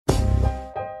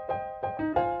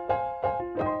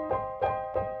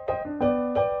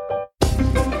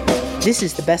This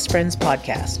is the Best Friends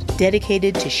Podcast,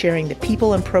 dedicated to sharing the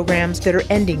people and programs that are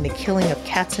ending the killing of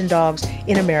cats and dogs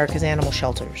in America's animal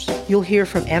shelters. You'll hear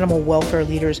from animal welfare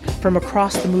leaders from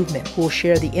across the movement who will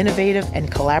share the innovative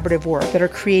and collaborative work that are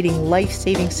creating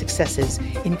life-saving successes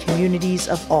in communities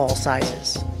of all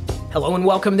sizes. Hello and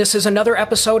welcome. This is another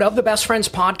episode of the Best Friends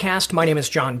Podcast. My name is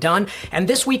John Dunn, and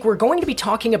this week we're going to be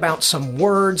talking about some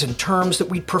words and terms that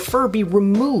we'd prefer be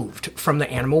removed from the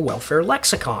animal welfare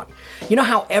lexicon. You know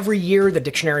how every year the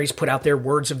dictionaries put out their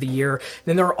words of the year,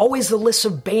 then there are always the lists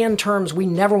of banned terms we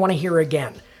never want to hear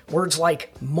again. Words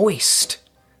like moist.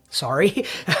 Sorry.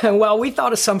 Well, we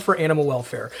thought of some for animal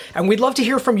welfare, and we'd love to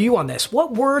hear from you on this.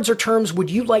 What words or terms would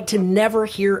you like to never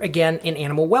hear again in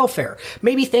animal welfare?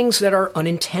 Maybe things that are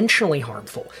unintentionally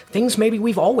harmful, things maybe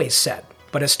we've always said.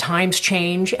 But as times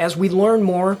change, as we learn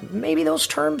more, maybe those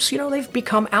terms, they've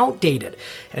become outdated.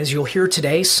 As you'll hear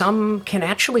today, some can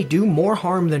actually do more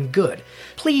harm than good.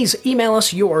 Please email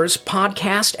us yours,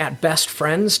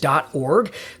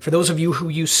 podcast@bestfriends.org. For those of you who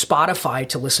use Spotify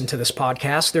to listen to this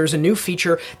podcast, there's a new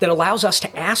feature that allows us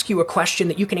to ask you a question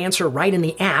that you can answer right in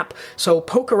the app. So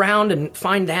poke around and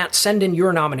find that. Send in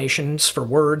your nominations for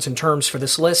words and terms for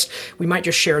this list. We might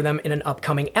just share them in an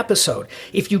upcoming episode.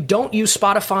 If you don't use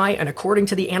Spotify, and according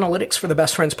to the analytics for the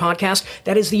Best Friends Podcast,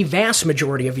 that is the vast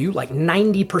majority of you, like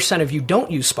 90% of you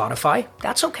don't use Spotify.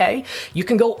 That's okay. You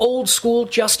can go old school,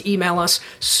 just email us.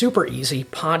 Super easy,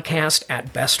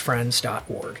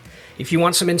 podcast@bestfriends.org. If you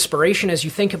want some inspiration as you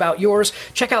think about yours,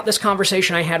 check out this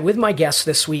conversation I had with my guest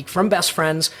this week from Best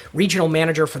Friends, Regional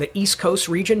Manager for the East Coast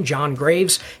region, John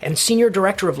Graves, and Senior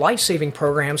Director of Life-Saving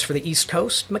Programs for the East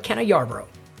Coast, McKenna Yarbrough.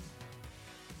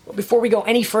 Before we go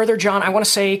any further, John, I want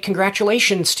to say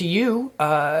congratulations to you,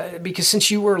 because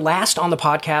since you were last on the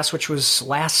podcast, which was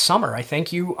last summer, I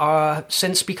think, you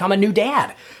since become a new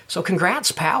dad. So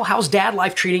congrats, pal. How's dad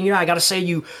life treating you? I got to say,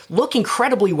 you look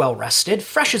incredibly well rested,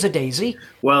 fresh as a daisy.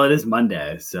 Well, it is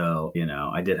Monday, so,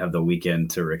 I did have the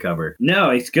weekend to recover.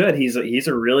 No, he's good. He's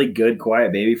a really good,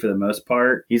 quiet baby for the most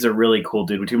part. He's a really cool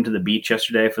dude. We took him to the beach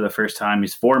yesterday for the first time.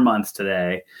 He's 4 months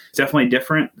today. It's definitely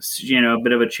different, a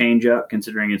bit of a change up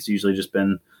considering it's usually just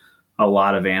been a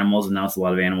lot of animals, and now it's a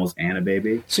lot of animals and a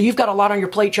baby. So you've got a lot on your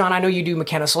plate, John. I know you do,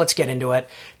 McKenna, so let's get into it.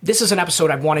 This is an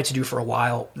episode I've wanted to do for a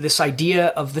while. This idea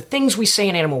of the things we say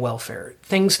in animal welfare,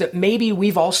 things that maybe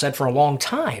we've all said for a long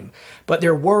time, but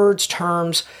they're words,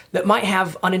 terms that might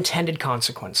have unintended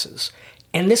consequences.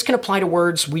 And this can apply to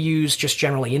words we use just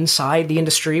generally inside the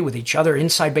industry with each other,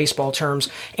 inside baseball terms,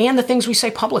 and the things we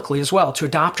say publicly as well to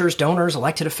adopters, donors,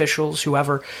 elected officials,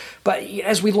 whoever. But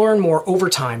as we learn more over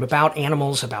time about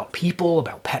animals, about people,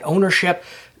 about pet ownership,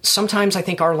 sometimes I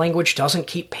think our language doesn't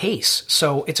keep pace.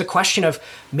 So it's a question of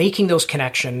making those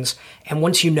connections. And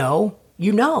once you know,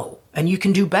 and you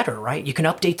can do better, right? You can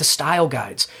update the style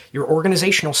guides, your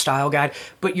organizational style guide,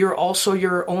 but you're also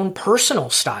your own personal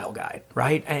style guide,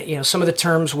 right? Some of the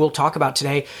terms we'll talk about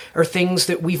today are things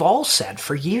that we've all said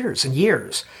for years and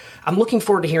years. I'm looking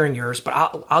forward to hearing yours, but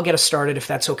I'll get us started if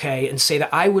that's okay and say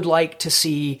that I would like to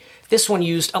see this one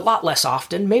used a lot less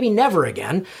often, maybe never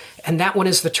again. And that one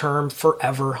is the term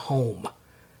forever home.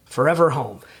 Forever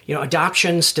home.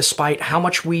 Adoptions, despite how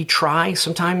much we try,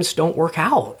 sometimes don't work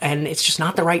out, and it's just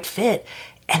not the right fit,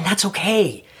 and that's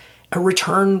okay. A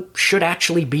return should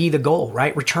actually be the goal,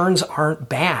 right? Returns aren't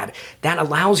bad. That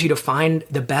allows you to find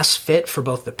the best fit for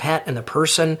both the pet and the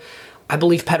person. I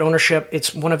believe pet ownership,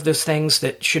 it's one of those things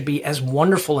that should be as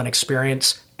wonderful an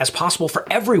experience as possible for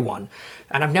everyone,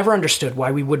 and I've never understood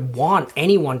why we would want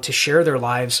anyone to share their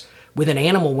lives with an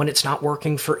animal when it's not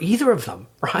working for either of them,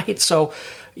 right? So,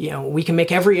 we can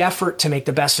make every effort to make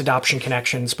the best adoption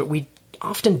connections, but we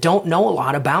often don't know a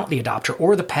lot about the adopter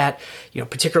or the pet,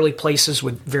 particularly places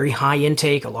with very high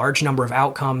intake, a large number of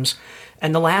outcomes.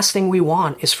 And the last thing we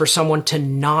want is for someone to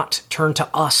not turn to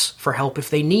us for help if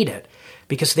they need it,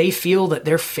 because they feel that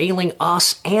they're failing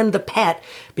us and the pet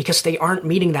because they aren't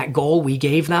meeting that goal we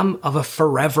gave them of a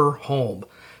forever home.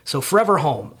 So forever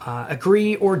home,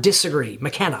 agree or disagree?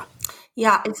 McKenna.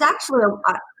 Yeah, it's actually,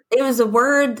 it was a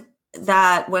word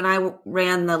that when I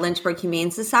ran the Lynchburg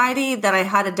Humane Society, that I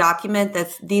had a document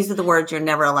that these are the words you're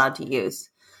never allowed to use,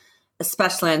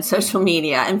 especially on social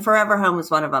media. And forever home is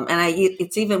one of them. And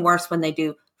it's even worse when they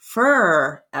do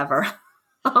forever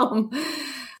home.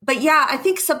 But yeah, I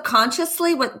think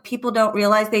subconsciously what people don't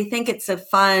realize, they think it's a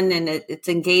fun and it's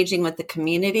engaging with the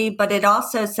community, but it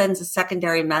also sends a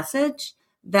secondary message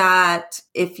that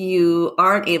if you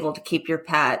aren't able to keep your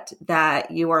pet,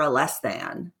 that you are a less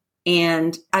than.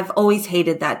 And I've always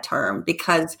hated that term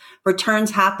because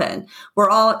returns happen. We're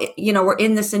all, we're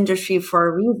in this industry for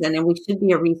a reason, and we should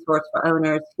be a resource for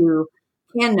owners who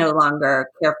can no longer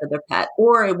care for their pet,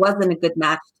 or it wasn't a good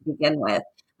match to begin with.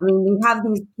 I mean, we have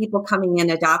these people coming in,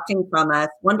 adopting from us,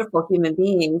 wonderful human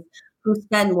beings who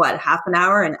spend half an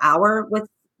hour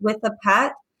with a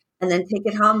pet and then take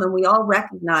it home. And we all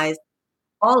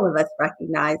of us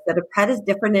recognize that a pet is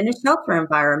different in a shelter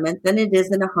environment than it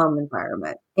is in a home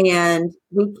environment. And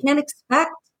we can't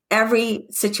expect every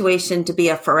situation to be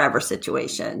a forever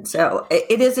situation. So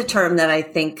it is a term that I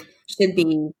think should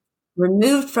be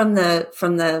removed from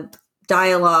the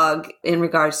dialogue in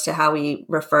regards to how we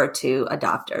refer to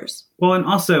adopters. Well, and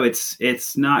also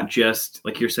it's not just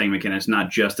like you're saying, McKenna, it's not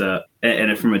just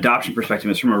and from an adoption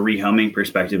perspective, it's from a rehoming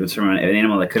perspective. It's from an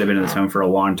animal that could have been in this home for a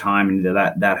long time, and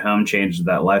either that home changes,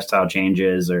 that lifestyle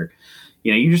changes, or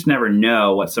you just never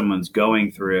know what someone's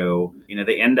going through.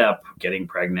 They end up getting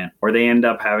pregnant, or they end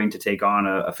up having to take on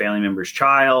a family member's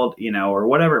child, or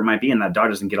whatever it might be. And that dog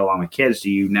doesn't get along with kids.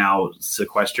 Do you now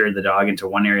sequester the dog into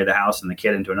one area of the house and the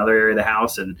kid into another area of the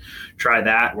house and try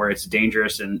that where it's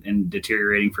dangerous and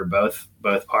deteriorating for both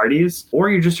parties? Or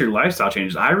your lifestyle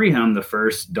changes. I rehomed the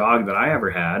first dog that I ever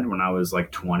had when I was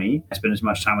like 20. I spent as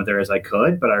much time with her as I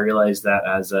could, but I realized that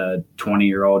as a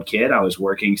 20-year-old kid, I was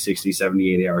working 60,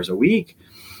 70, 80 hours a week.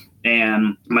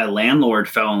 And my landlord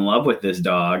fell in love with this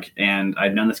dog, and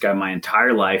I'd known this guy my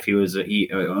entire life. He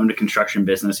owned a construction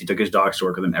business. He took his dogs to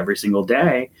work with him every single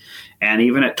day. And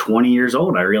even at 20 years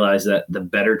old, I realized that the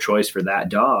better choice for that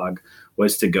dog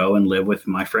was to go and live with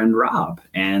my friend Rob.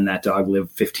 And that dog lived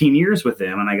 15 years with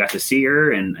him, and I got to see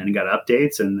her and got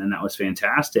updates, and that was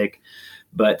fantastic.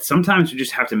 But sometimes we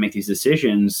just have to make these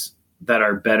decisions that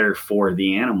are better for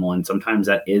the animal. And sometimes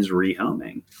that is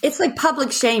rehoming. It's like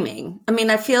public shaming. I mean,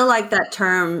 I feel like that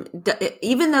term,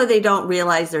 even though they don't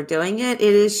realize they're doing it,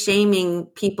 it is shaming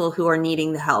people who are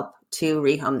needing the help to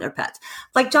rehome their pets.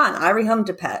 Like John, I rehomed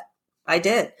a pet. I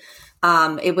did.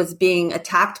 It was being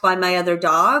attacked by my other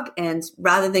dog. And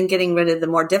rather than getting rid of the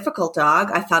more difficult dog,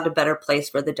 I found a better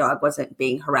place where the dog wasn't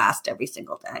being harassed every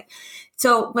single day.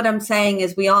 So what I'm saying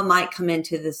is we all might come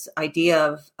into this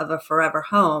idea of a forever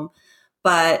home,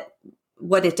 but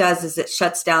what it does is it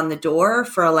shuts down the door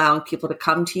for allowing people to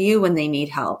come to you when they need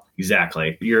help.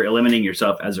 Exactly. You're eliminating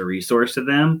yourself as a resource to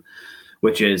them,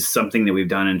 which is something that we've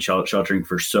done in sheltering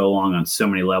for so long on so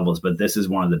many levels. But this is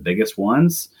one of the biggest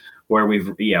ones where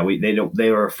they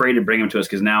were afraid to bring them to us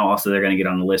because now also they're going to get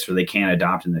on the list where they can't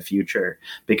adopt in the future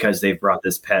because they've brought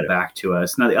this pet back to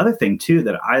us. Now, the other thing too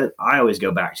that I always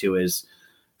go back to is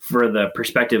for the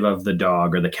perspective of the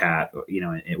dog or the cat,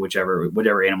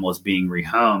 whatever animal is being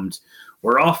rehomed,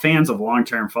 we're all fans of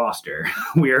long-term foster.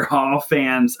 We are all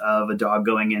fans of a dog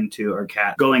going into or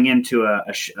cat going into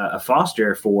a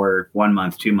foster for 1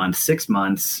 month, 2 months, 6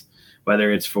 months,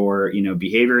 whether it's for,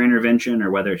 behavior intervention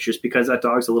or whether it's just because that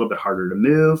dog's a little bit harder to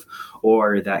move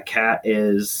or that cat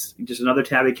is just another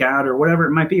tabby cat or whatever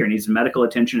it might be or needs medical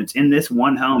attention. It's in this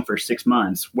one home for 6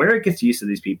 months where it gets used to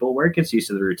these people, where it gets used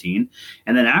to the routine.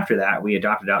 And then after that, we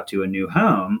adopt it out to a new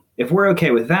home. If we're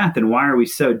okay with that, then why are we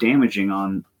so damaging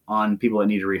on people that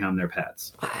need to rehome their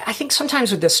pets? I think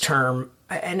sometimes with this term,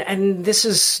 and this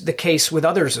is the case with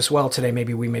others as well today,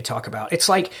 maybe we may talk about, it's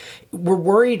like we're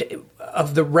worried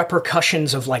of the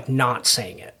repercussions of like not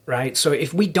saying it, right? So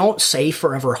if we don't say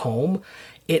forever home,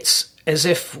 it's as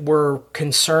if we're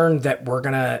concerned that we're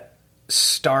going to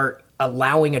start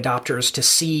allowing adopters to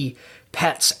see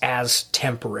pets as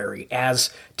temporary,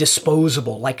 as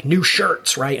disposable, like new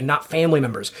shirts, right? And not family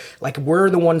members. Like we're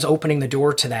the ones opening the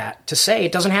door to that, to say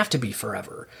it doesn't have to be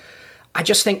forever. I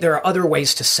just think there are other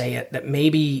ways to say it that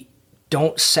maybe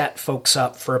don't set folks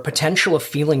up for a potential of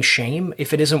feeling shame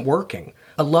if it isn't working.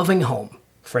 A loving home,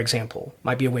 for example,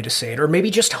 might be a way to say it. Or maybe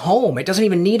just home. It doesn't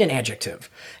even need an adjective.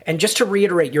 And just to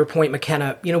reiterate your point,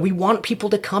 McKenna, we want people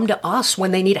to come to us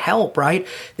when they need help, right?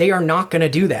 They are not going to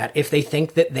do that if they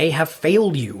think that they have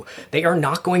failed you. They are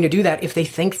not going to do that if they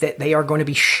think that they are going to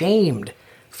be shamed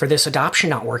for this adoption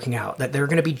not working out, that they're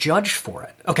going to be judged for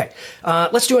it. Okay,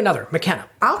 let's do another. McKenna.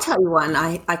 I'll tell you one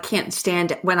I can't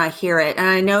stand when I hear it. And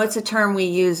I know it's a term we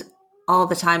use all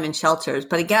the time in shelters.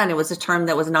 But again, it was a term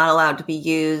that was not allowed to be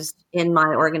used in my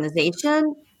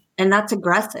organization. And that's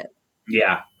aggressive.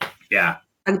 Yeah.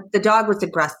 And the dog was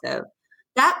aggressive.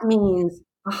 That means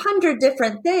 100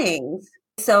 different things.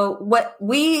 So what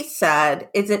we said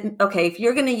is okay, if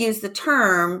you're going to use the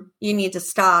term, you need to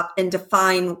stop and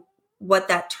define what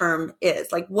that term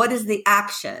is. Like, what is the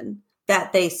action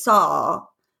that they saw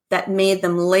that made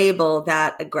them label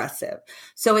that aggressive?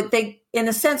 So in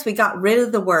a sense, we got rid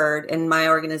of the word in my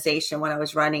organization when I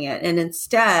was running it. And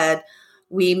instead,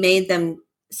 we made them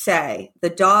say the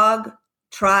dog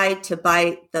tried to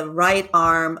bite the right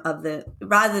arm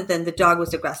rather than the dog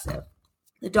was aggressive.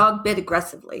 The dog bit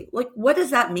aggressively. Like, what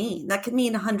does that mean? That could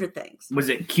mean 100 things. Was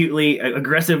it cutely,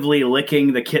 aggressively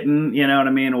licking the kitten? You know what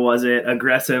I mean? Was it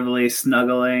aggressively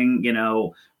snuggling?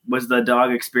 Was the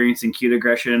dog experiencing cute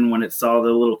aggression when it saw the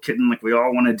little kitten like we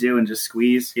all want to do and just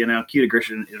squeeze? Cute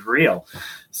aggression is real.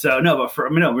 So no, but for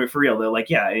real though, like,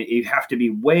 yeah, you have to be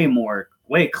way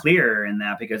clearer in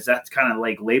that, because that's kind of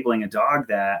like labeling a dog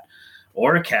that,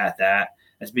 or a cat that,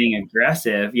 as being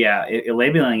aggressive. Yeah,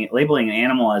 labeling an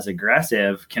animal as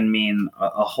aggressive can mean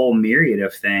a whole myriad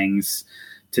of things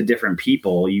to different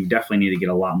people. You definitely need to get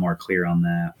a lot more clear on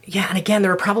that. Yeah, and again,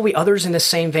 there are probably others in the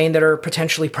same vein that are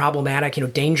potentially problematic.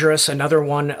 Dangerous, another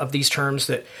one of these terms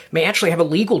that may actually have a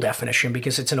legal definition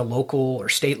because it's in a local or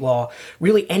state law.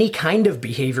 Really, any kind of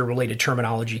behavior-related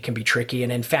terminology can be tricky.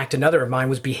 And in fact, another of mine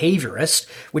was behaviorist,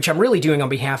 which I'm really doing on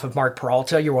behalf of Mark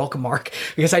Peralta. You're welcome, Mark,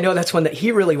 because I know that's one that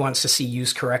he really wants to see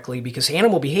used correctly, because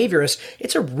animal behaviorist,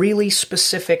 it's a really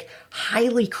specific,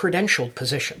 highly credentialed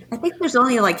position. I think there's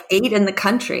only like 8 in the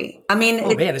country. I mean,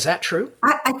 oh man, is that true?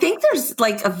 I think there's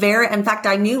like in fact,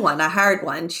 I knew one, I hired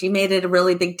one. She made it a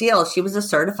really big deal. She was a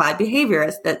certified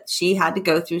behaviorist, that she had to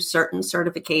go through certain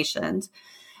certifications.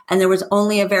 And there was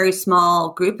only a very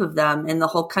small group of them in the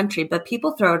whole country, but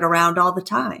people throw it around all the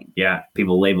time. Yeah,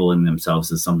 people labeling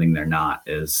themselves as something they're not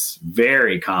is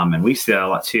very common. We see that a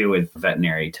lot too with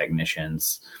veterinary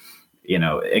technicians.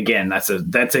 Again, that's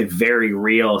a very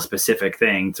real, specific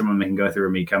thing. Someone can go through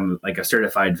and become like a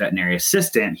certified veterinary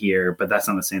assistant here, but that's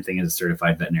not the same thing as a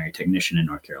certified veterinary technician in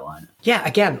North Carolina. Yeah,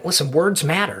 again, listen, words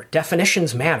matter.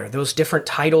 Definitions matter. Those different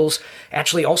titles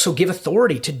actually also give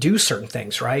authority to do certain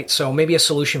things, right? So maybe a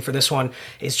solution for this one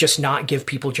is just not give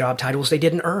people job titles they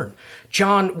didn't earn.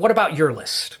 John, what about your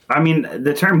list? I mean,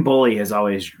 the term bully has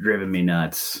always driven me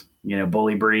nuts.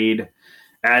 Bully breed.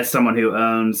 As someone who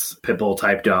owns pit bull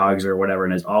type dogs or whatever,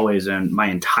 and has always owned my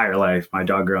entire life, my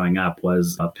dog growing up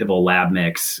was a pit bull lab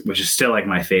mix, which is still like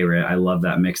my favorite. I love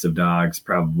that mix of dogs,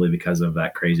 probably because of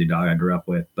that crazy dog I grew up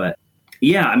with. But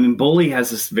yeah, I mean, bully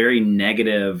has this very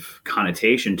negative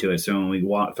connotation to it. So when we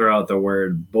throw out the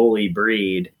word bully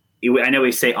breed, I know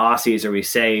we say Aussies, or we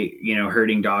say,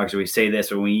 herding dogs, or we say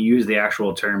this, or when we use the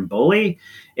actual term bully,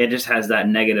 it just has that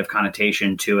negative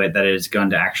connotation to it that is going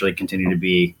to actually continue to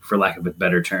be, for lack of a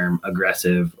better term,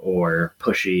 aggressive or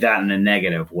pushy, that in a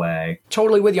negative way.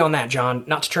 Totally with you on that, John.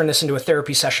 Not to turn this into a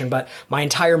therapy session, but my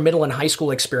entire middle and high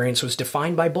school experience was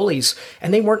defined by bullies,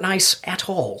 and they weren't nice at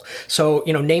all. So,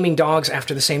 naming dogs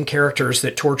after the same characters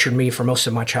that tortured me for most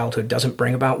of my childhood doesn't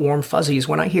bring about warm fuzzies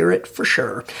when I hear it, for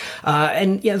sure.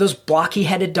 And those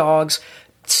blocky-headed dogs,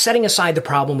 setting aside the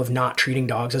problem of not treating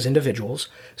dogs as individuals,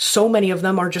 so many of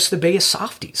them are just the biggest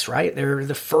softies, right? They're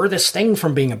the furthest thing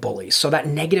from being a bully. So that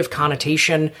negative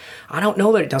connotation, I don't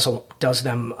know that it does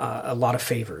them a lot of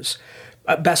favors.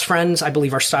 Best Friends, I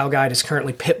believe our style guide is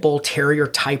currently pit bull terrier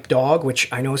type dog,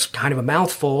 which I know is kind of a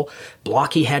mouthful.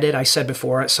 Blocky headed, I said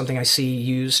before, it's something I see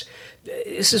used.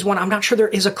 This is one, I'm not sure there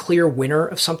is a clear winner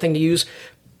of something to use,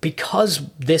 because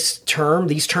these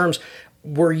terms,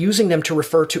 we're using them to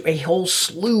refer to a whole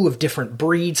slew of different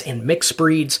breeds and mixed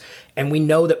breeds, and we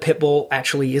know that pit bull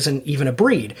actually isn't even a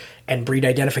breed, and breed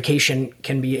identification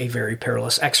can be a very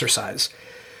perilous exercise.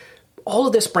 All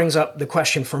of this brings up the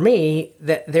question for me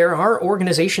that there are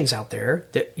organizations out there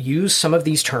that use some of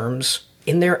these terms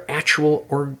in their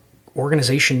actual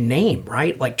organization name,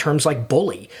 right? Like terms like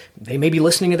bully. They may be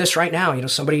listening to this right now.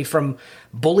 Somebody from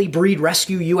Bully Breed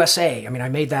Rescue USA. I mean, I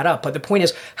made that up. But the point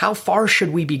is, how far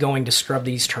should we be going to scrub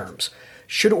these terms?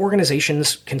 Should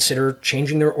organizations consider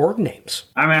changing their org names?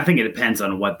 I mean, I think it depends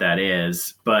on what that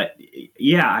is. But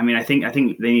yeah, I mean, I think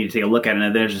they need to take a look at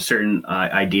it. There's a certain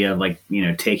idea of like,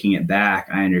 taking it back.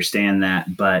 I understand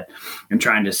that, but I'm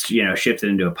trying to, shift it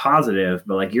into a positive.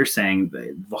 But like you're saying,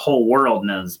 the whole world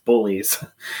knows bullies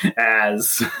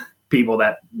as people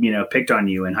that, picked on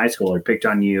you in high school, or picked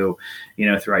on you,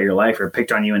 throughout your life, or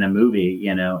picked on you in a movie,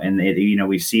 and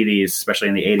we see these, especially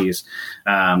in the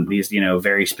 80s, these,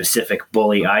 very specific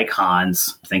bully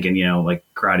icons, thinking, like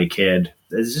Karate Kid.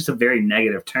 It's just a very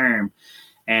negative term.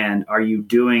 And are you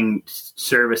doing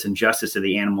service and justice to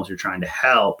the animals you're trying to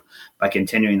help by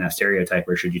continuing that stereotype,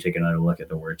 or should you take another look at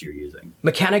the words you're using?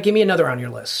 McKenna, give me another on your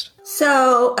list.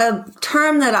 So a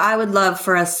term that I would love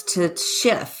for us to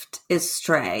shift is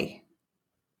stray.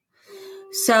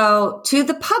 So to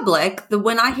the public,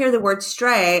 when I hear the word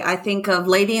stray, I think of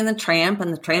Lady and the Tramp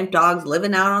and the tramp dogs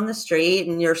living out on the street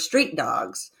and your street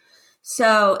dogs.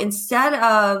 So instead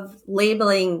of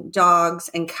labeling dogs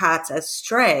and cats as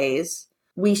strays,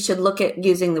 we should look at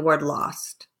using the word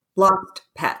lost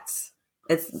pets.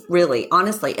 It's really,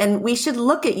 honestly, and we should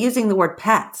look at using the word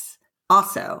pets.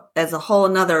 also as a whole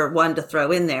another one to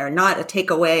throw in there, not a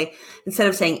takeaway. Instead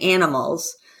of saying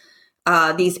animals,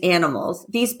 these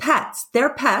pets,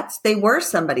 they're pets. They were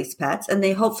somebody's pets, and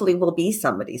they hopefully will be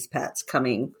somebody's pets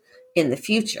coming in the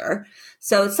future.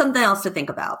 So it's something else to think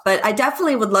about. But I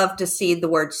definitely would love to see the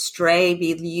word stray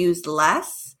be used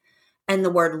less and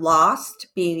the word lost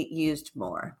be used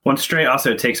more. Well, stray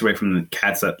also takes away from the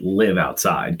cats that live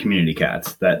outside, community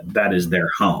cats, that is their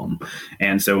home.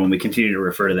 And so when we continue to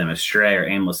refer to them as stray or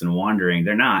aimless and wandering,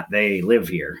 they're not. They live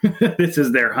here. This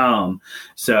is their home.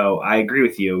 So I agree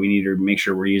with you. We need to make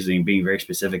sure we're being very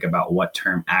specific about what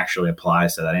term actually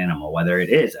applies to that animal, whether it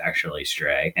is actually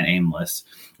stray and aimless,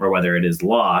 or whether it is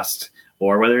lost,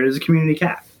 or whether it is a community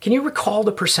cat. Can you recall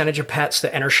the percentage of pets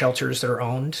that enter shelters that are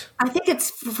owned? I think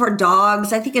it's for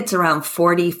dogs. I think it's around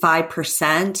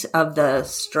 45% of the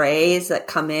strays that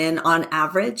come in on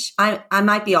average. I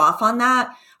might be off on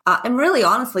that. And really,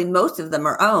 honestly, most of them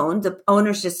are owned. The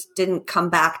owners just didn't come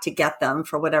back to get them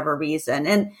for whatever reason.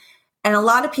 And a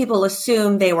lot of people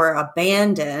assume they were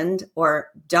abandoned or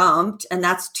dumped. And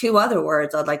that's two other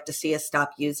words I'd like to see us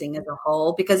stop using as a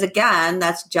whole, because again,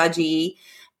 that's judgy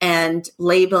and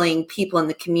labeling people in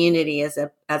the community as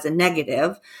a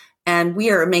negative. And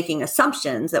we are making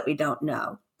assumptions that we don't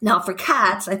know. Now for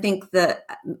cats, I think the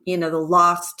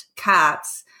lost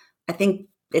cats, I think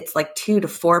it's like 2 to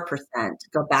 4%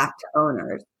 go back to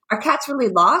owners. Are cats really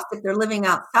lost? If they're living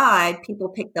outside, people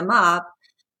pick them up.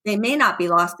 They may not be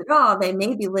lost at all. They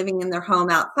may be living in their home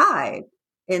outside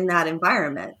in that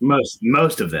environment.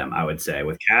 Most of them, I would say,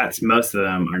 with cats, most of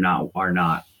them are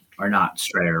not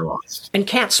stray or lost. And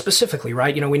cats specifically,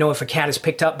 right? We know if a cat is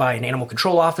picked up by an animal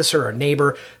control officer or a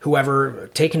neighbor, whoever,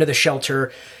 taken to the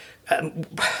shelter.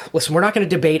 Listen, we're not going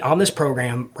to debate on this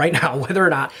program right now whether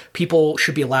or not people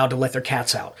should be allowed to let their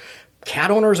cats out.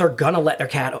 Cat owners are going to let their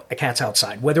cats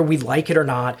outside, whether we like it or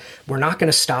not. We're not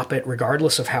going to stop it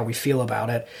regardless of how we feel about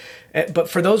it. But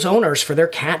for those owners, for their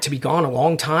cat to be gone a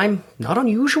long time, not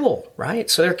unusual, right?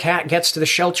 So their cat gets to the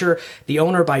shelter. The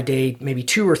owner by day maybe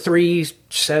 2 or 3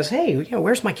 says, hey,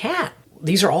 where's my cat?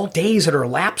 These are all days that are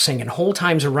elapsing and whole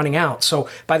times are running out. So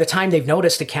by the time they've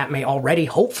noticed, the cat may already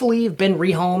hopefully have been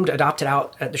rehomed, adopted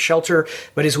out at the shelter.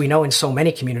 But as we know, in so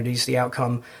many communities, the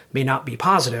outcome may not be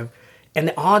positive. And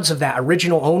the odds of that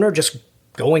original owner just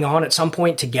going on at some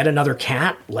point to get another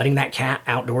cat, letting that cat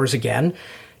outdoors again,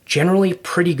 generally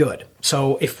pretty good.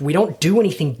 So if we don't do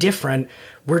anything different,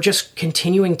 we're just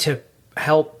continuing to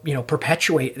help,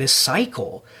 perpetuate this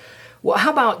cycle. Well,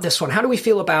 how about this one? How do we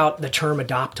feel about the term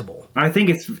adoptable? I think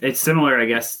it's similar, I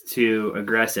guess, to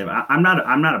aggressive. I'm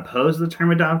not opposed to the term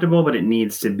adoptable, but it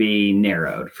needs to be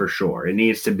narrowed for sure. It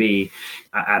needs to be,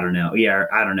 I don't know. Yeah,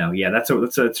 I don't know. Yeah, that's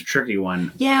a tricky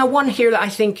one. Yeah, one here that I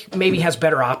think maybe has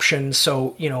better options.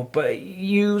 So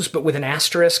but with an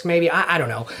asterisk, maybe. I don't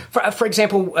know. For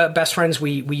example, best friends,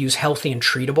 we use healthy and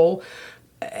treatable.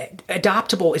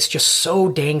 Adoptable is just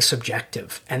so dang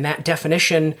subjective, and that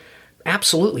definition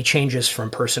absolutely changes from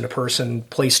person to person,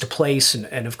 place to place.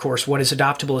 And of course, what is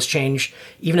adoptable has changed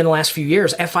even in the last few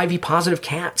years. FIV positive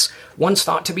cats, once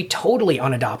thought to be totally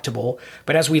unadoptable.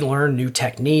 But as we learn new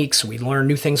techniques, we learn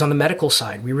new things on the medical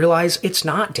side, we realize it's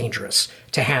not dangerous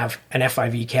to have an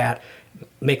FIV cat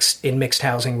mixed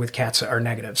housing with cats that are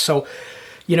negative. So,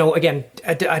 again,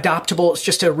 adoptable is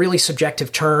just a really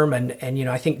subjective term. And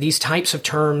I think these types of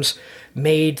terms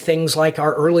made things like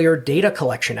our earlier data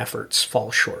collection efforts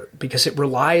fall short because it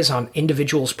relies on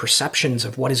individuals' perceptions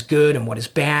of what is good and what is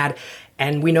bad.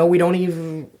 And we know we don't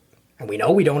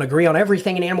agree on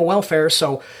everything in animal welfare.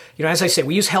 So, as I say,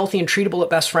 we use healthy and treatable at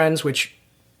Best Friends, which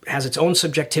has its own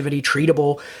subjectivity,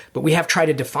 treatable, but we have tried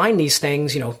to define these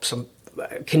things, some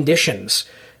conditions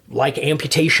like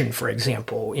amputation, for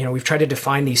example. We've tried to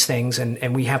define these things,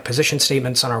 and we have position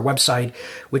statements on our website,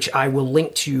 which I will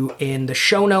link to in the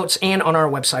show notes and on our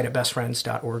website at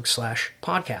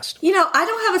bestfriends.org/podcast. I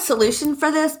don't have a solution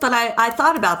for this, but I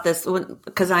thought about this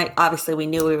because obviously we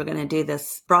knew we were going to do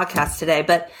this broadcast today,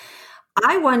 but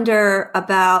I wonder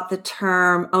about the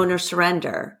term owner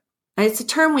surrender. And it's a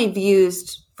term we've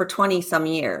used for 20 some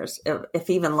years, if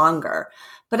even longer.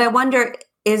 But I wonder,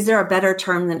 is there a better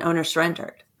term than owner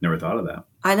surrendered? Never thought of that.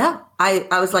 I know.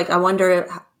 I was like, I wonder,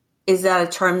 is that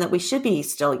a term that we should be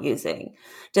still using?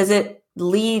 Does it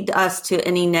lead us to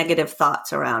any negative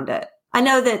thoughts around it? I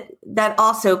know that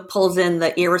also pulls in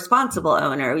the irresponsible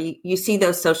owner. You see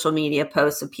those social media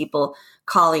posts of people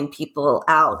calling people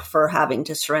out for having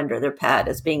to surrender their pet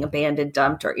as being abandoned,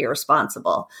 dumped, or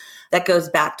irresponsible. That goes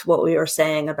back to what we were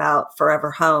saying about Forever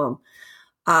Home.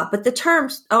 But the term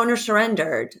owner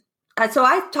surrendered, So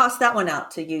I tossed that one out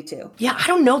to you too. Yeah, I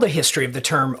don't know the history of the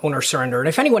term owner surrender. And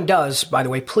if anyone does, by the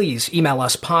way, please email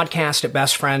us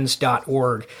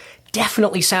podcast@bestfriends.org.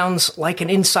 Definitely sounds like an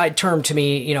inside term to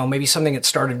me, maybe something that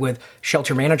started with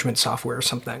shelter management software or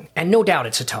something. And no doubt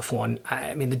it's a tough one.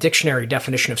 I mean, the dictionary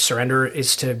definition of surrender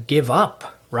is to give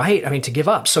up, right? I mean, to give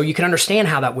up. So you can understand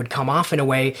how that would come off in a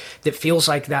way that feels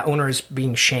like that owner is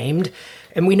being shamed.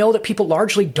 And we know that people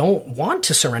largely don't want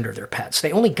to surrender their pets.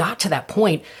 They only got to that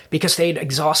point because they'd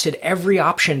exhausted every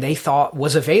option they thought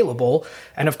was available.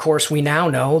 And of course, we now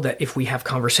know that if we have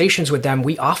conversations with them,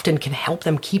 we often can help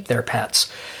them keep their pets.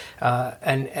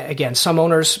 And again, some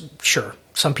owners, sure,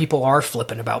 some people are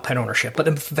flippant about pet ownership, but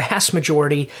the vast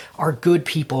majority are good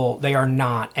people. They are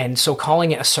not. And so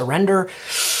calling it a surrender,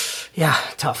 yeah,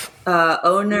 tough.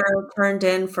 Owner turned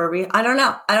in for I don't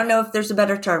know. I don't know if there's a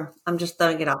better term. I'm just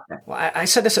throwing it out there. Well, I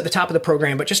said this at the top of the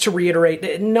program, but just to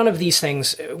reiterate, none of these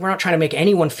things, we're not trying to make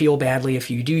anyone feel badly if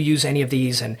you do use any of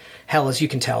these. And hell, as you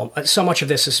can tell, so much of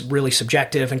this is really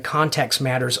subjective and context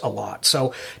matters a lot.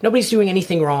 So nobody's doing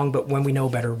anything wrong, but when we know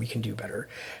better, we can do better.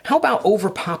 How about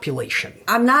overpopulation?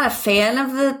 I'm not a fan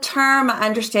of the term. I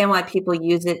understand why people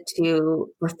use it to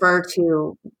refer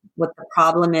to what the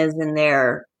problem is in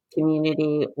their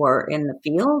community or in the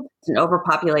field. It's an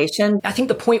overpopulation. I think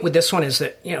the point with this one is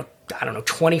that,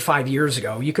 25 years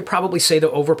ago, you could probably say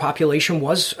that overpopulation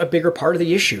was a bigger part of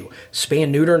the issue. Spay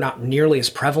and neuter, not nearly as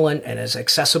prevalent and as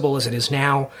accessible as it is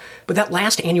now. But that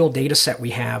last annual data set we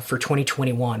have for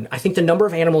 2021, I think the number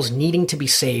of animals needing to be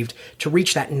saved to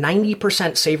reach that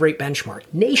 90% save rate benchmark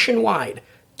nationwide,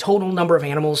 total number of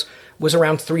animals was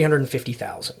around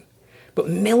 350,000. But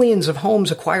millions of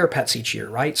homes acquire pets each year,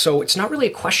 right? So it's not really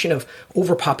a question of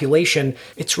overpopulation.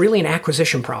 It's really an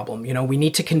acquisition problem. We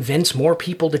need to convince more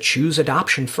people to choose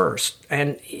adoption first.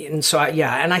 And so,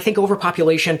 and I think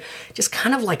overpopulation, just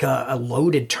kind of like a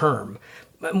loaded term.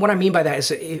 And what I mean by that is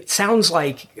it sounds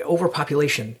like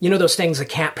overpopulation. Those things, the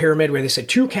cat pyramid, where they say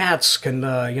 2 cats can,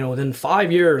 within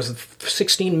 5 years,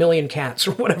 16 million cats,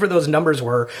 or whatever those numbers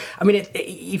were. I mean,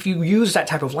 if you use that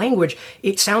type of language,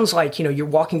 it sounds like, you're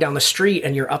walking down the street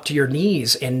and you're up to your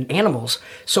knees in animals.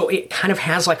 So it kind of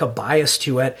has like a bias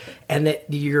to it, and that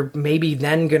you're maybe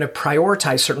then going to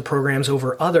prioritize certain programs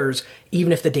over others,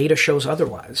 even if the data shows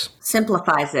otherwise.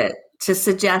 Simplifies it to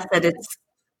suggest that it's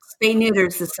spay neuter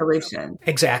is the solution.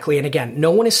 Exactly. And again, no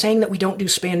one is saying that we don't do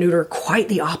spay and neuter. Quite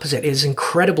the opposite. It is an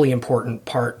incredibly important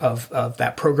part of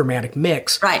that programmatic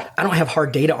mix. Right. I don't have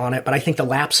hard data on it, but I think the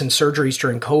lapse in surgeries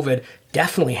during COVID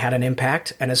definitely had an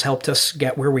impact and has helped us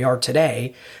get where we are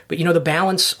today. But the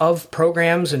balance of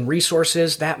programs and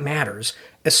resources, that matters,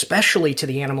 especially to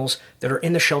the animals that are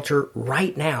in the shelter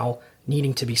right now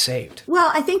needing to be saved. Well,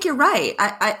 I think you're right.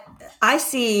 I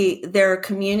see there are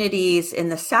communities in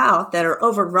the South that are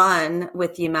overrun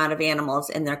with the amount of animals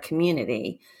in their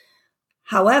community.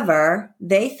 However,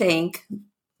 they think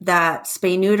that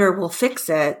spay neuter will fix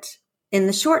it in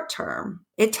the short term.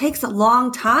 It takes a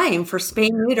long time for spay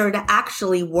neuter to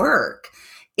actually work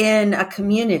in a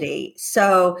community.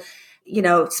 So,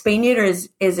 spay neuter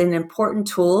is an important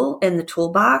tool in the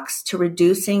toolbox to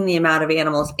reducing the amount of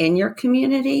animals in your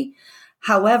community.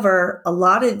 However,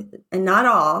 not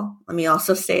all, let me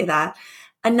also say that,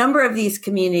 a number of these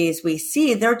communities we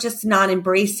see, they're just not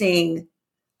embracing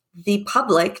the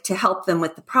public to help them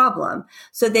with the problem.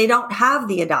 So they don't have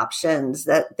the adoptions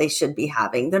that they should be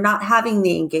having. They're not having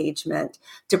the engagement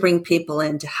to bring people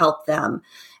in to help them.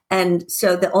 And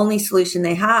so the only solution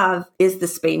they have is the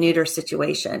spay neuter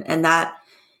situation. And that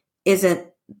isn't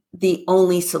the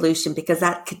only solution, because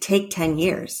that could take 10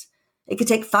 years. It could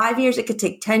take 5 years. It could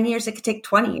take 10 years. It could take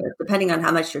 20 years, depending on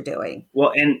how much you're doing.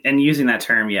 Well, and using that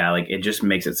term, it just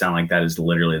makes it sound like that is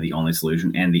literally the only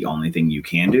solution and the only thing you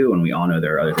can do. And we all know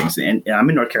there are other things. And I'm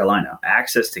in North Carolina.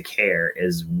 Access to care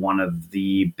is one of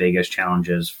the biggest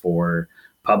challenges for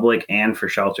public and for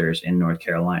shelters in North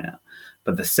Carolina.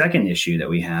 But the second issue that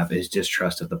we have is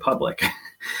distrust of the public.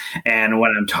 And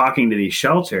when I'm talking to these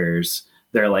shelters,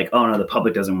 they're like, oh no, the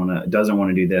public doesn't want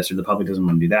to do this, or the public doesn't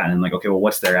want to do that. And I'm like, okay, well,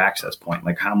 what's their access point?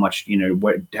 Like, how much,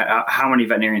 how many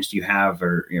veterinarians do you have,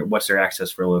 or what's their access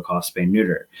for low cost spay and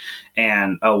neuter?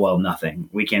 And oh, well, nothing.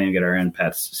 We can't even get our own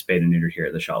pets spayed and neutered here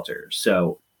at the shelter.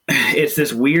 So it's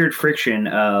this weird friction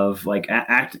of of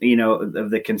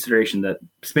the consideration that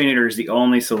spay neuter is the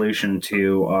only solution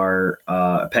to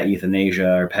our pet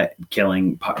euthanasia or pet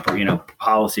killing,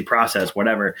 policy process,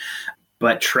 whatever.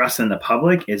 But trust in the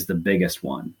public is the biggest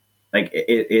one. Like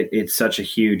it's such a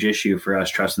huge issue for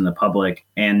us, trust in the public,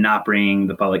 and not bringing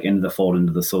the public into the fold,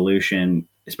 into the solution,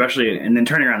 especially, and then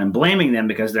turning around and blaming them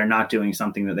because they're not doing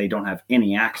something that they don't have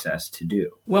any access to do.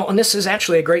 Well, and this is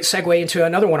actually a great segue into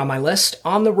another one on my list,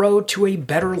 on the road to a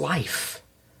better life.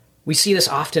 We see this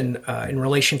often in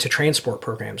relation to transport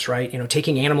programs, right?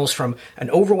 Taking animals from an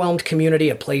overwhelmed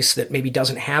community, a place that maybe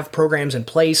doesn't have programs in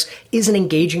place, isn't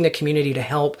engaging the community to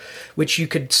help, which you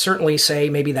could certainly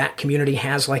say maybe that community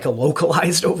has like a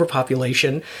localized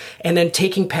overpopulation, and then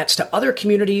taking pets to other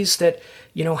communities that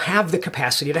have the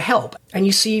capacity to help. And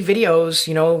you see videos,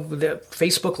 the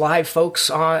Facebook Live folks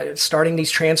starting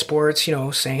these transports,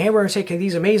 saying, hey, we're going to take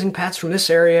these amazing pets from this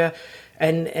area.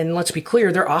 And let's be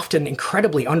clear, they're often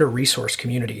incredibly under-resourced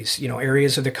communities,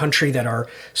 areas of the country that are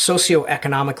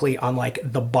socioeconomically on like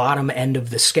the bottom end of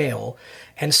the scale,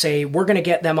 and say, we're going to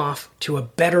get them off to a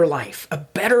better life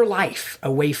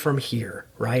away from here,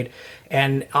 right?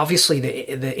 And obviously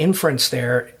the inference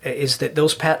there is that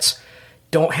those pets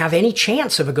don't have any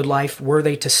chance of a good life were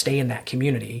they to stay in that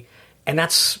community. And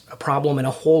that's a problem in a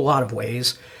whole lot of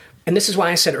ways. And this is why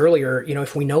I said earlier,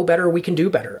 if we know better, we can do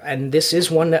better. And this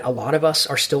is one that a lot of us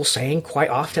are still saying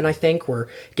quite often, I think. We're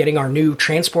getting our new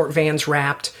transport vans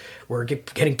wrapped. We're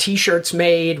getting T-shirts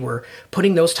made. We're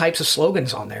putting those types of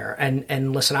slogans on there.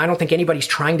 And listen, I don't think anybody's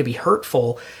trying to be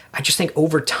hurtful. I just think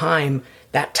over time,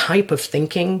 that type of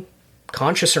thinking,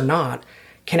 conscious or not,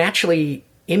 can actually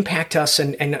impact us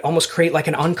and almost create like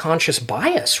an unconscious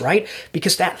bias, right?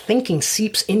 Because that thinking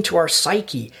seeps into our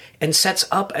psyche and sets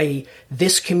up a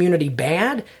this community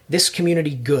bad, this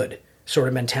community good sort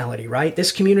of mentality, right?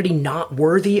 This community not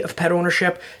worthy of pet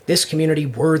ownership, this community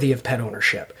worthy of pet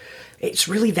ownership. It's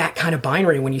really that kind of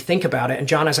binary when you think about it. And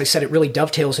John, as I said, it really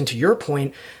dovetails into your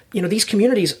point. These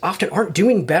communities often aren't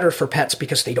doing better for pets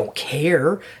because they don't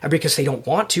care or because they don't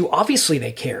want to. Obviously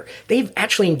they care. They've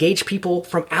actually engaged people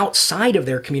from outside of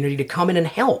their community to come in and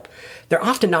help. They're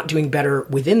often not doing better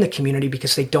within the community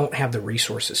because they don't have the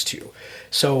resources to.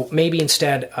 So maybe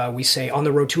instead we say on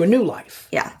the road to a new life.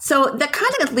 Yeah. So that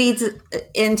kind of leads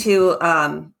into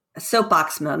a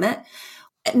soapbox moment.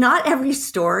 Not every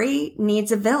story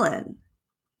needs a villain,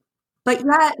 but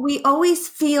yet we always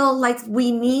feel like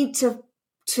we need to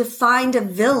find a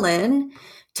villain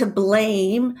to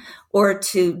blame or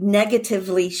to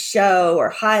negatively show or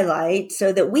highlight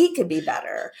so that we could be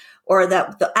better, or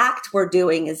that the act we're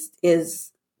doing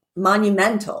is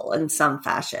monumental in some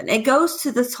fashion. It goes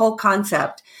to this whole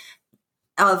concept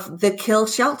of the kill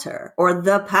shelter or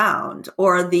the pound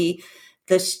or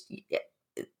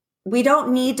we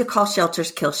don't need to call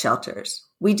shelters kill shelters.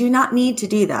 We do not need to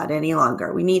do that any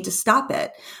longer. We need to stop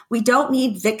it. We don't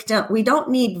need victims. We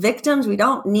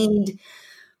don't need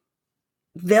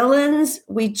villains.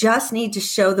 We just need to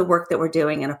show the work that we're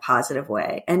doing in a positive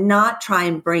way and not try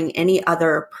and bring any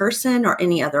other person or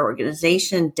any other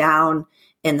organization down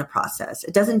in the process.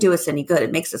 It doesn't do us any good.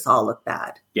 It makes us all look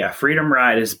bad. Yeah, Freedom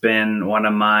Ride has been one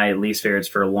of my least favorites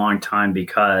for a long time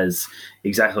because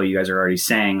exactly what you guys are already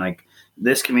saying, like,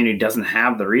 this community doesn't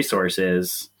have the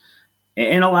resources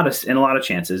in a lot of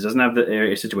chances, doesn't have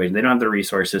the situation. They don't have the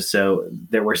resources. So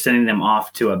that we're sending them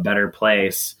off to a better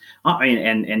place.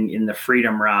 And in the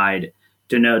Freedom Ride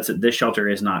denotes that this shelter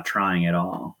is not trying at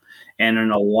all. And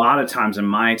in a lot of times in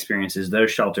my experiences,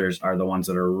 those shelters are the ones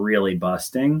that are really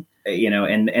busting,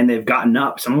 and they've gotten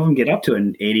up. Some of them get up to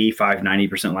an 85,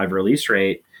 90% live release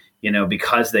rate,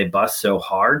 because they bust so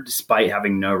hard despite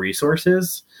having no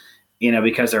resources.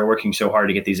 Because they're working so hard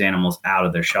to get these animals out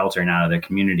of their shelter and out of their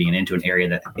community and into an area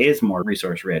that is more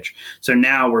resource rich. So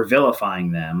now we're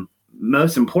vilifying them.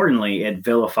 Most importantly, it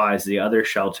vilifies the other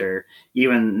shelter,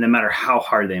 even no matter how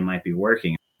hard they might be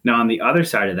working. Now, on the other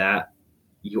side of that,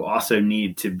 you also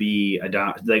need to be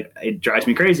it drives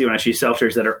me crazy when I see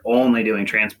shelters that are only doing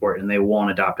transport and they won't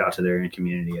adopt out to their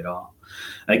community at all.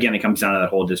 Again, it comes down to that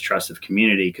whole distrust of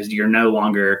community because you're no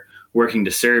longer working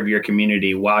to serve your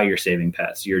community while you're saving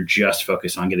pets. You're just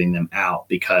focused on getting them out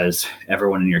because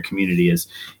everyone in your community is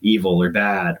evil or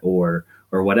bad or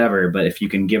whatever. But if you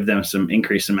can give them some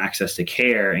access to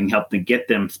care and help them get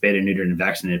them spayed and neutered and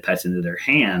vaccinated pets into their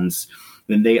hands,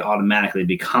 then they automatically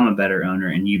become a better owner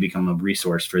and you become a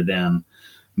resource for them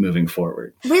moving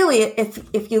forward. Really,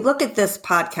 if you look at this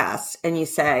podcast and you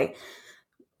say,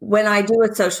 when I do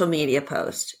a social media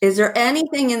post, is there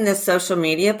anything in this social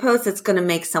media post that's going to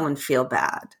make someone feel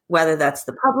bad? Whether that's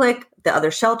the public, the other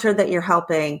shelter that you're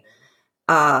helping,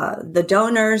 the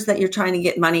donors that you're trying to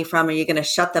get money from, are you going to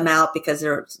shut them out because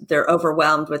they're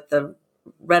overwhelmed with the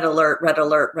red alert, red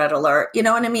alert, red alert? You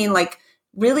know what I mean? Like,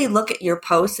 really look at your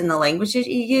posts and the language that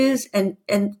you use. And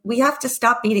we have to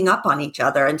stop beating up on each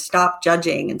other and stop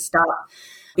judging and stop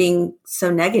being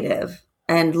so negative.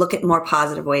 and look at more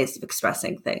positive ways of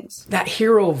expressing things. That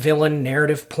hero villain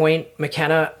narrative point,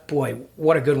 McKenna, boy,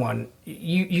 what a good one.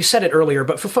 You said it earlier,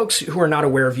 but for folks who are not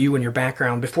aware of you and your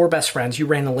background, before Best Friends, you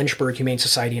ran the Lynchburg Humane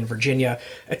Society in Virginia,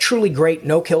 a truly great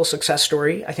no-kill success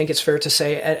story, I think it's fair to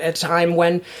say, at a time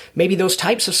when maybe those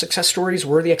types of success stories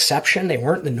were the exception. They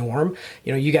weren't the norm.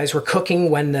 You guys were cooking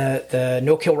when the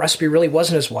no-kill recipe really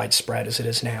wasn't as widespread as it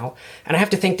is now. And I have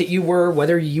to think that you were,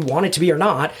 whether you wanted to be or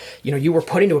not, you were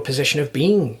put into a position of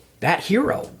being that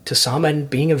hero to some and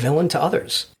being a villain to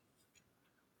others.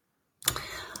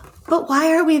 But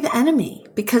why are we the enemy?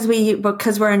 Because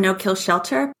we're a no-kill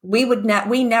shelter? We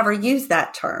never use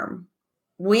that term.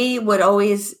 We would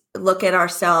always look at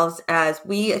ourselves as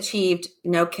we achieved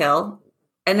no-kill.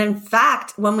 And in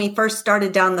fact, when we first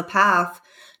started down the path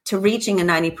to reaching a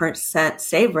 90%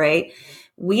 save rate,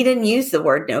 we didn't use the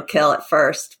word no-kill at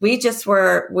first. We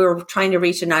were trying to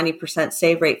reach a 90%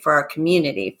 save rate for our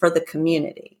community, for the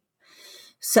community.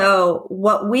 So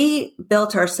what we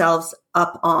built ourselves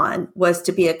up on was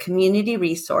to be a community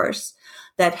resource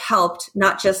that helped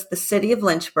not just the city of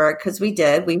Lynchburg, because we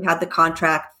had the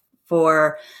contract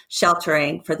for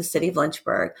sheltering for the city of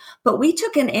Lynchburg, but we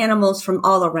took in animals from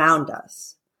all around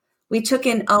us. We took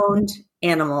in owned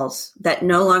animals that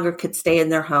no longer could stay in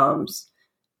their homes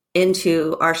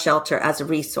into our shelter as a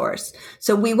resource.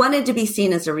 So we wanted to be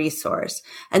seen as a resource.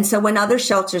 And so when other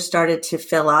shelters started to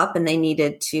fill up and they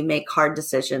needed to make hard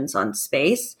decisions on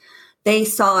space, they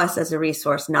saw us as a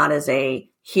resource, not as a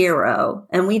hero.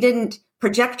 And we didn't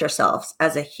project ourselves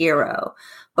as a hero,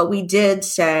 but we did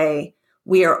say,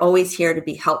 we are always here to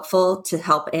be helpful, to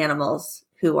help animals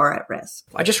who are at risk.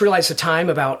 I just realized the time,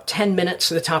 about 10 minutes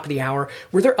to the top of the hour.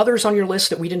 Were there others on your list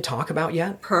that we didn't talk about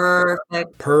yet?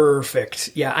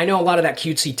 Perfect. Yeah, I know a lot of that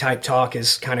cutesy type talk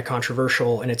is kind of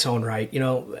controversial in its own right.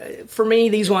 For me,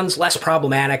 these ones less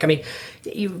problematic. I mean,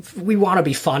 we want to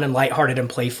be fun and lighthearted and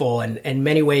playful, and in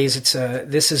many ways,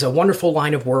 this is a wonderful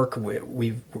line of work.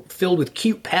 We've filled with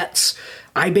cute pets.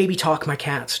 I baby talk my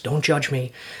cats. Don't judge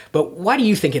me. But why do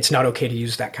you think it's not okay to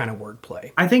use that kind of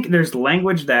wordplay? I think there's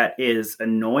language that is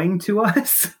annoying to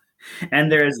us, and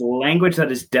there's language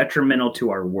that is detrimental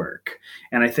to our work.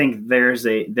 And I think there's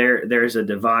a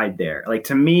divide there. Like,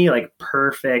 to me, like,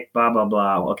 perfect, blah, blah,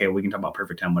 blah. Okay, we can talk about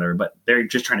perfect time, whatever, but they're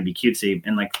just trying to be cutesy,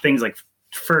 and like things like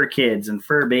fur kids and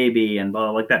fur baby and blah,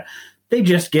 blah, like that. They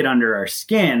just get under our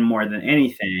skin more than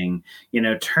anything.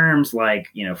 Terms like,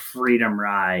 freedom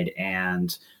ride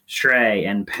and stray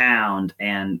and pound,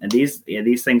 and these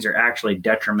things are actually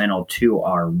detrimental to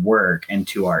our work and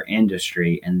to our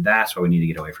industry, and that's why we need to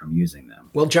get away from using them.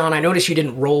 Well, John, I noticed you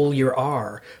didn't roll your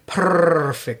R.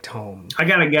 Perfect home. I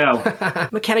gotta go.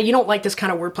 McKenna, you don't like this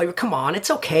kind of wordplay, but come on,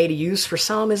 it's okay to use for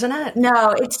some, isn't it?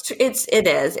 No, it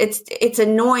is. It's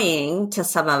annoying to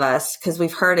some of us because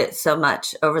we've heard it so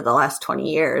much over the last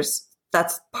 20 years.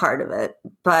 That's part of it.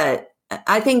 But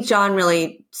I think John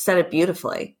really said it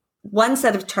beautifully. One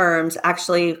set of terms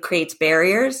actually creates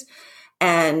barriers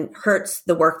and hurts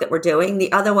the work that we're doing.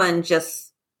 The other one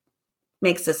just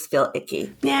makes us feel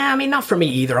icky. Yeah, I mean, not for me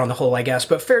either on the whole, I guess,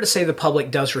 but fair to say the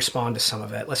public does respond to some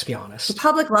of it. Let's be honest. The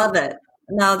public love it.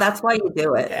 No, that's why you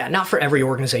do it. Yeah, not for every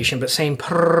organization, but saying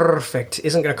perfect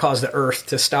isn't going to cause the earth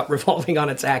to stop revolving on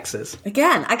its axis.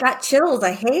 Again, I got chills.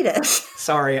 I hate it.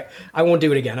 Sorry, I won't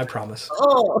do it again, I promise.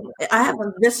 Oh, I have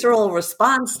a visceral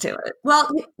response to it. Well,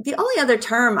 the only other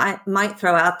term I might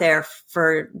throw out there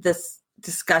for this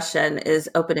discussion is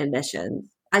open admissions.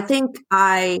 I think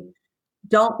I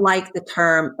don't like the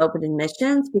term open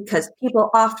admissions because people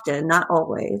often, not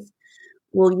always,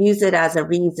 will use it as a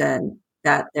reason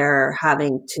that they're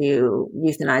having to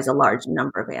euthanize a large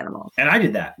number of animals. And I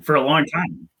did that for a long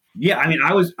time. Yeah, I mean,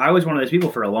 I was one of those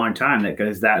people for a long time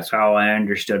because that's how I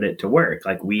understood it to work.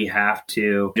 Like, we have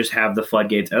to just have the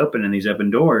floodgates open and these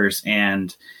open doors.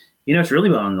 And, it's really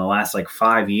been in the last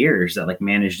 5 years that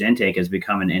managed intake has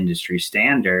become an industry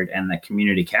standard, and that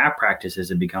community cap practices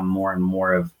have become more and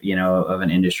more of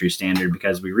an industry standard,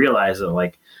 because we realize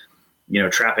that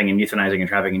trapping and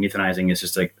euthanizing is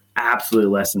just absolute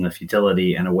lesson of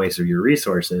futility and a waste of your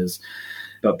resources.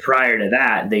 But prior to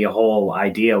that, the whole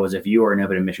idea was if you were an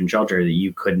open admission shelter, that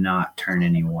you could not turn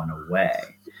anyone away.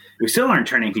 We still aren't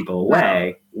turning people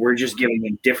away. No. We're just giving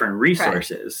them different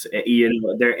resources,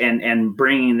 and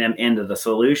bringing them into the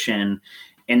solution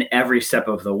in every step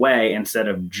of the way, instead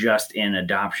of just in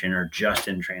adoption or just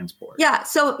in transport. Yeah.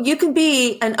 So you can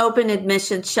be an open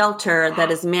admission shelter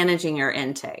that is managing your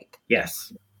intake.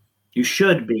 Yes. You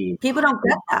should be. People don't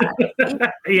get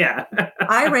that. Yeah.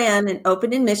 I ran an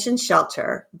open admission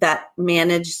shelter that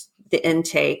managed the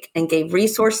intake and gave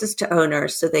resources to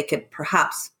owners so they could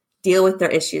perhaps deal with their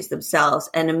issues themselves,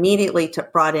 and immediately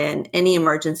brought in any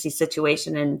emergency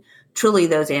situation and truly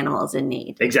those animals in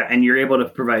need. Exactly. And you're able to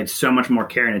provide so much more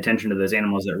care and attention to those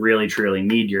animals that really, truly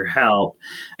need your help.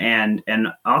 And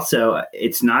also,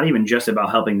 it's not even just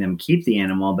about helping them keep the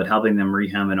animal, but helping them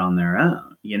rehome it on their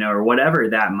own, or whatever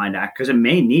that might act, because it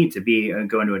may need to be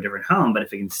go into a different home, but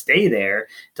if it can stay there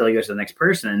until it goes to the next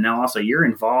person. And now also you're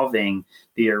involving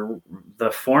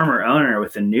the former owner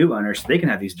with the new owner so they can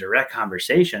have these direct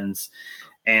conversations.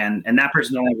 And that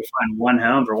person only will find one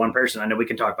home for one person. I know we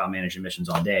can talk about managed admissions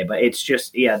all day, but it's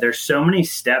just, there's so many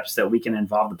steps that we can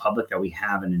involve the public that we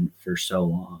haven't for so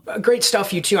long. Great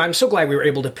stuff, you two. I'm so glad we were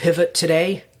able to pivot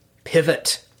today.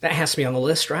 Pivot. That has to be on the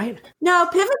list, right? No,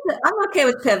 pivot. I'm okay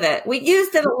with pivot. We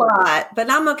used it a lot, but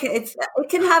I'm okay. It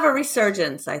can have a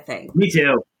resurgence, I think. Me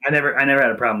too. I never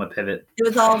had a problem with pivot. It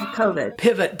was all COVID.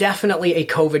 Pivot, definitely a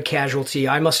COVID casualty.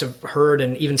 I must have heard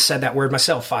and even said that word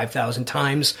myself 5,000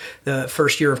 times the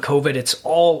first year of COVID. It's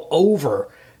all over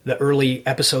the early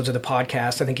episodes of the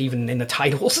podcast, I think even in the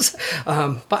titles.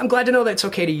 But I'm glad to know that it's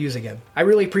okay to use again. I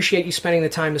really appreciate you spending the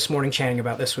time this morning chatting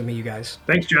about this with me, you guys.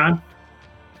 Thanks, John.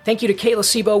 Thank you to Kayla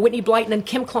Sebo, Whitney Blyton, and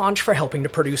Kim Klonch for helping to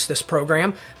produce this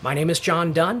program. My name is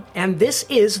John Dunn, and this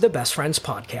is the Best Friends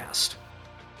Podcast.